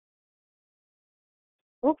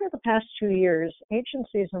Over the past 2 years,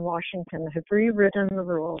 agencies in Washington have rewritten the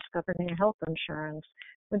rules governing health insurance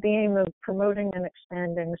with the aim of promoting and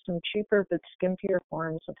expanding some cheaper but skimpier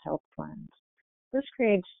forms of health plans. This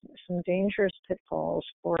creates some dangerous pitfalls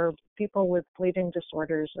for people with bleeding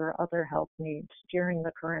disorders or other health needs during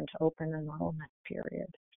the current open enrollment period.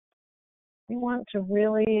 We want to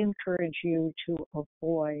really encourage you to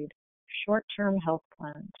avoid short-term health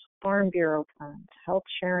plans, Farm Bureau plans, health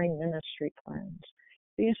sharing ministry plans.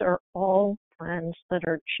 These are all plans that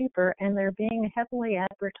are cheaper and they're being heavily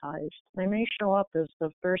advertised. They may show up as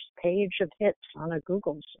the first page of hits on a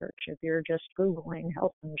Google search if you're just Googling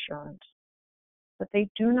health insurance. But they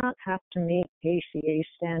do not have to meet ACA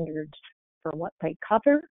standards for what they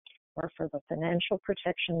cover or for the financial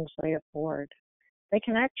protections they afford. They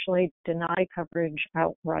can actually deny coverage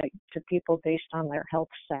outright to people based on their health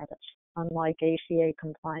status, unlike ACA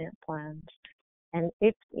compliant plans. And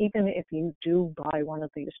even if you do buy one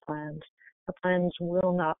of these plans, the plans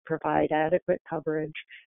will not provide adequate coverage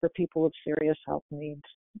for people with serious health needs.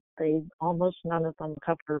 Almost none of them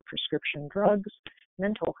cover prescription drugs,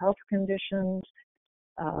 mental health conditions,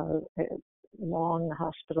 long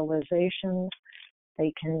hospitalizations.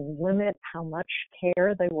 They can limit how much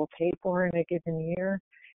care they will pay for in a given year,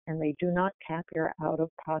 and they do not cap your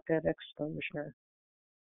out-of-pocket exposure.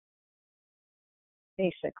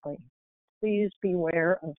 Basically, please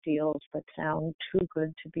beware of deals that sound too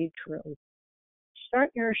good to be true. Start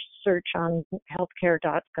your search on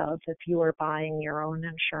healthcare.gov if you are buying your own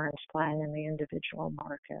insurance plan in the individual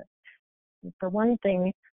market. For one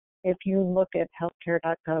thing, if you look at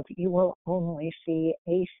healthcare.gov, you will only see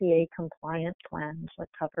ACA-compliant plans that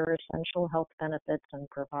cover essential health benefits and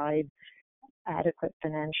provide adequate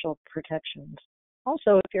financial protections.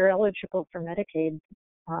 Also, if you're eligible for Medicaid,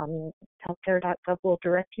 healthcare.gov will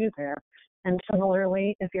direct you there. And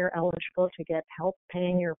similarly, if you're eligible to get help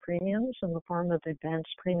paying your premiums in the form of advanced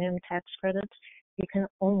premium tax credits, you can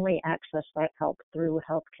only access that help through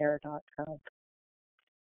healthcare.gov.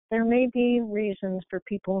 There may be reasons for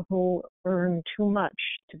people who earn too much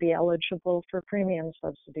to be eligible for premium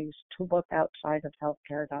subsidies to look outside of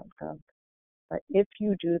healthcare.gov. But if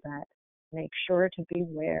you do that, make sure to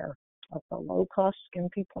beware of the low-cost,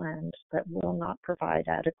 skimpy plans that will not provide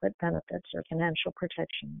adequate benefits or financial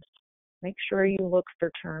protections. Make sure you look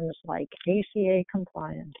for terms like ACA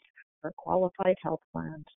compliant or qualified health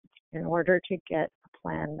plans in order to get a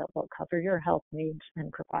plan that will cover your health needs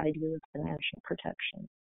and provide you with financial protection.